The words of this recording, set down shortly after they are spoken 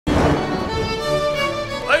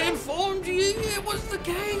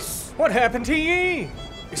case? What happened to ye?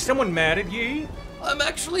 Is someone mad at ye? I'm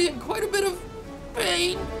actually in quite a bit of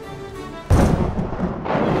pain.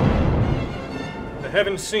 The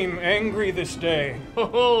heavens seem angry this day.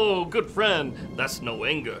 Oh, good friend. That's no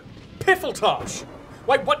anger. Piffletosh!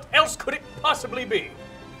 Why, what else could it possibly be?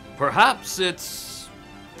 Perhaps it's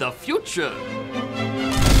the future.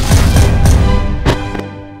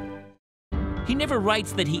 He never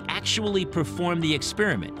writes that he actually performed the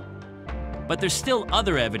experiment, but there's still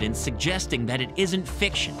other evidence suggesting that it isn't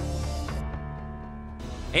fiction.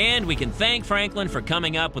 And we can thank Franklin for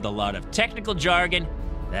coming up with a lot of technical jargon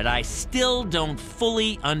that I still don't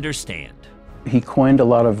fully understand. He coined a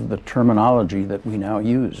lot of the terminology that we now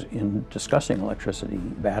use in discussing electricity: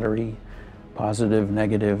 battery, positive,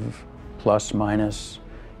 negative, plus, minus,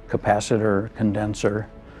 capacitor, condenser.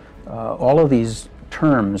 All of these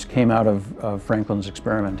terms came out of Franklin's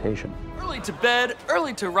experimentation. Early to bed,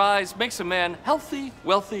 early to rise makes a man healthy,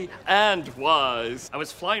 wealthy, and wise. I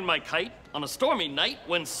was flying my kite on a stormy night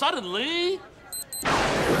when suddenly...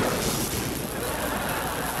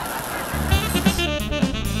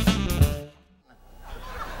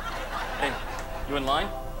 Hey, you in line?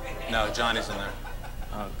 No, Johnny's in there.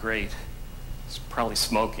 Oh, great. He's probably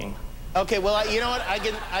smoking. Okay, well, you know what? I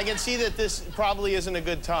can see that this probably isn't a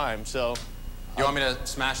good time, so... You want me to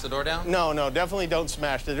smash the door down? No, definitely don't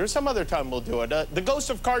smash it. There's some other time we'll do it. The ghost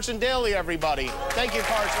of Carson Daly, everybody. Thank you,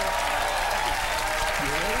 Carson.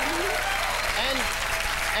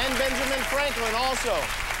 And Benjamin Franklin also.